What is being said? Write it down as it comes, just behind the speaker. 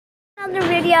Another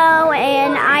video,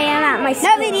 and I am at my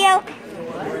school. No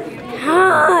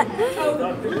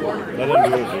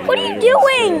video. What are you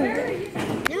doing?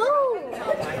 No.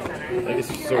 I guess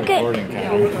it's still recording,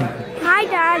 kind of. Hi,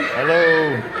 Dad.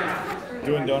 Hello.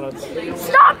 Doing donuts.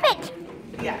 Stop it.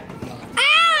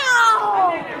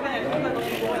 Ow!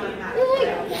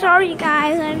 Sorry,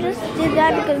 guys. I just did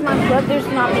that because my brother's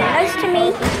not being nice to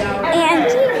me,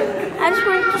 and I just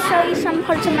wanted to show you some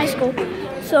parts of my school.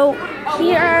 So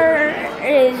here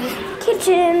is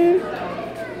kitchen,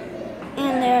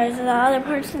 and there's the other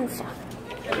parts and stuff.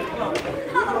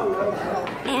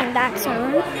 And that's our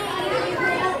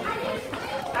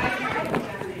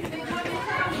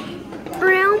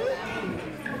room.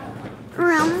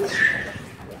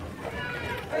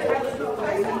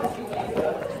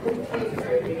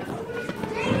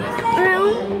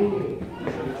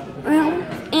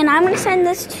 And I'm gonna send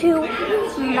this to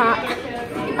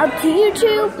up to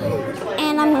YouTube,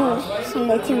 and I'm gonna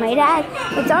send it to my dad.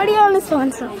 It's already on his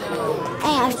phone, so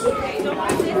and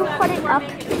he'll put it up.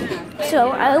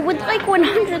 So I would like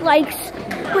 100 likes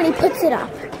when he puts it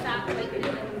up.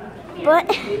 But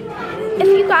if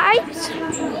you guys,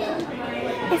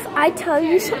 if I tell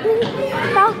you something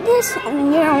about this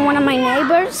and you're one of my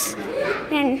neighbors,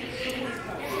 then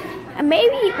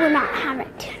maybe you will not have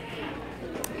it.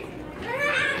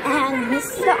 And this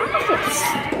is the office.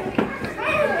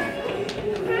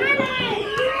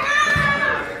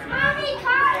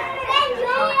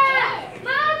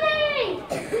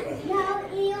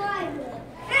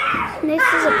 This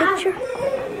is a picture.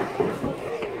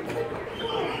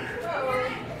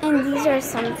 And these are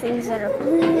some things that are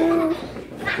blue.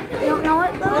 You don't know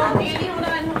what though?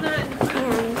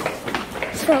 And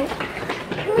so,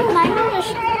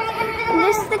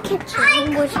 this is the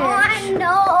kitchen, which is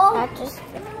that just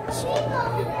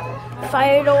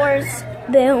fire doors,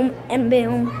 boom and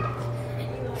boom.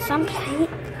 Some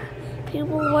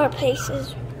people wear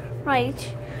places,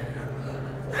 right?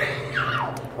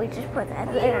 We just put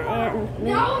that there, and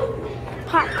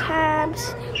hot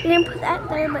tabs. We didn't put that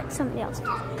there, but somebody else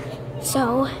did.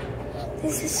 So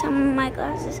this is some of my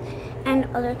glasses and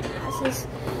other classes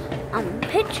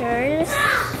pictures.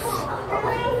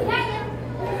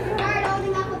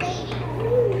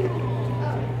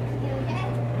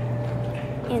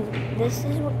 And this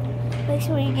is what place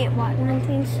where you get water and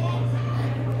things.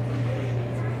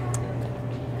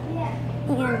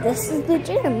 And this is the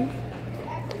gym.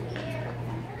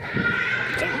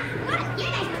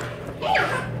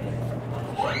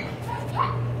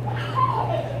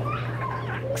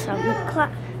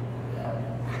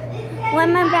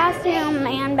 Women bathroom,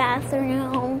 man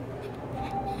bathroom.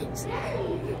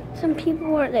 Some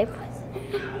people where they put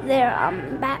their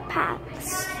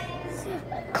backpacks.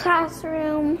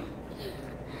 Classroom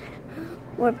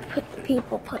where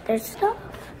people put their stuff.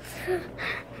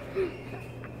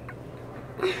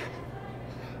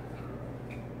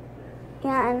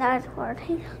 Yeah, and that's where it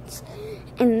hangs.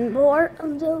 And more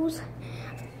of those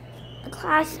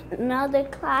class, another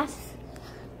class.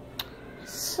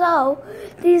 So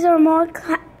these are more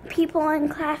people in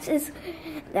classes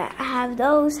that have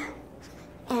those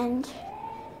and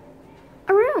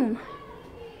a room.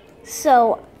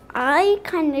 So I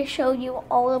kind of showed you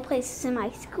all the places in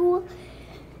my school,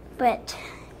 but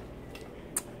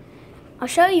I'll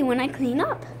show you when I clean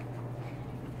up.